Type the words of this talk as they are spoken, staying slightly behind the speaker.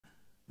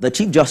The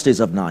Chief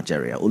Justice of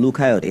Nigeria,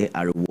 Olukayode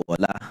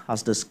Ariwoola,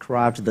 has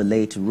described the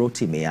late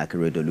Rotimi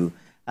Akeredolu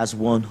as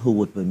one who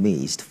would be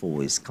missed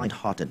for his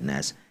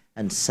kindheartedness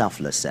and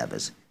selfless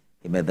service.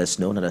 He made this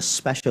known at a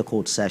special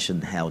court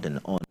session held in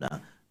honor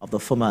of the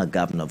former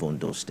Governor of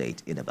Ondo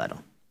State in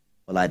Ibadan.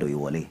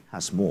 Olukayode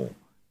has more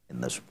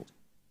in this report.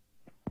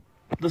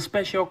 The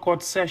special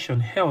court session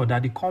held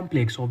at the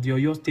complex of the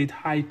Oyo State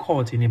High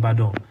Court in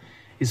Ibadan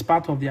is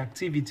part of the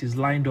activities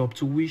lined up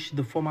to wish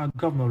the former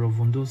Governor of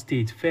Ondo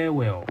State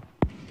farewell.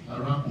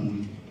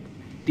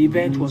 The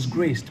event was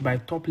graced by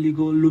top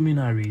legal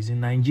luminaries in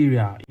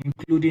Nigeria,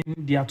 including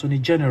the Attorney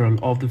General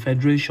of the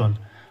Federation,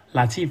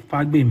 Lateef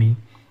Fagbemi,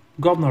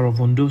 Governor of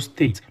Ondo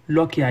State,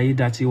 Lucky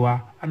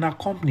Aiyedatiwa, and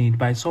accompanied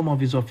by some of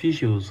his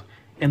officials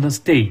in the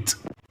state.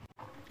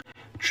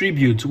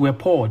 Tributes were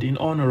poured in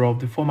honor of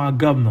the former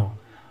governor,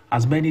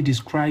 as many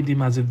described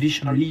him as a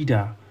visionary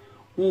leader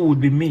who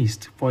would be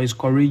missed for his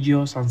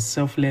courageous and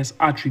selfless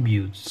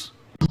attributes.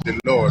 The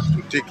Lord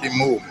to take him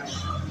home.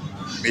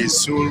 May his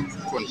soul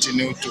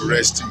continue to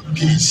rest in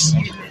peace.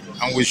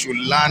 And we should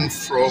learn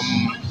from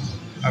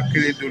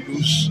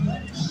Akeredolu's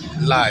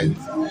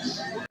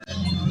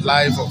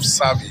life of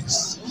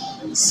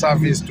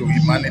service to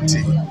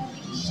humanity,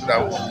 so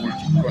that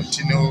we will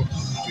continue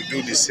to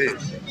do the same.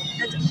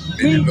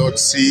 May the Lord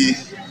see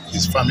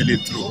his family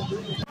through.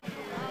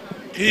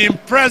 He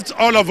impressed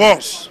all of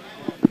us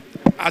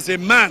as a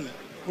man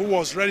who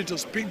was ready to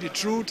speak the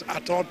truth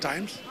at all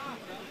times,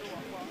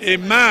 a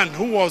man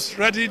who was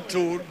ready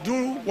to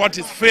do what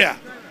is fair,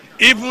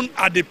 even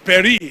at the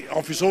peril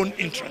of his own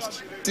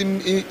interests.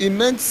 He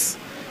meant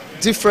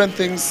different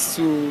things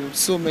to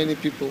so many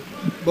people,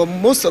 but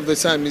most of the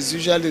time it's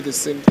usually the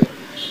same thing.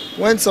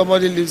 When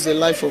somebody lives a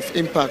life of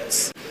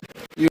impact,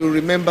 you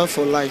remember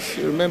for life,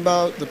 you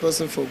remember the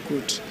person for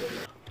good.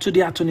 To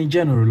the Attorney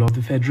General of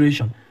the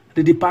Federation,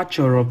 the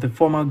departure of the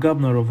former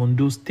Governor of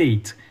Ondo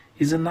State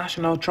is a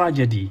national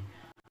tragedy,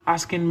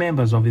 asking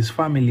members of his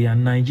family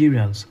and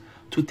Nigerians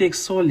to take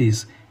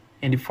solace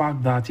in the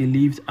fact that he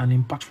lived an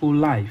impactful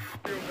life.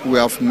 We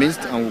have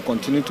missed and will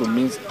continue to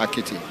miss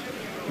Aketi,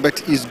 but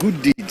his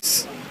good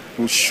deeds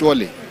will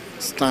surely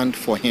stand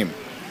for him.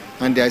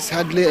 And there is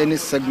hardly any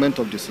segment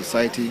of the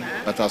society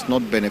that has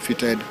not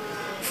benefited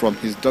from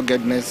his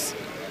doggedness,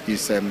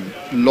 his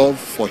love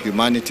for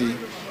humanity,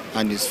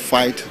 and his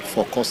fight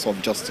for cause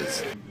of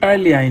justice.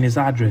 Earlier in his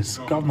address,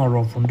 Governor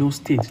of Ondo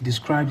State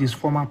described his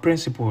former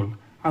principal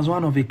as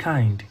one of a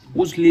kind,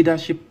 whose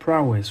leadership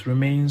prowess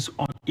remains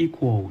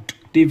unequaled.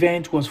 The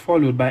event was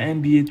followed by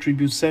NBA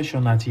tribute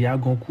session at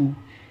Yagonku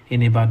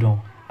in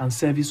Ibadan and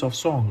service of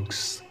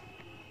songs.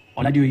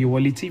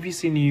 Olukayode,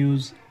 TVC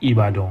News,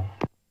 Ibadan.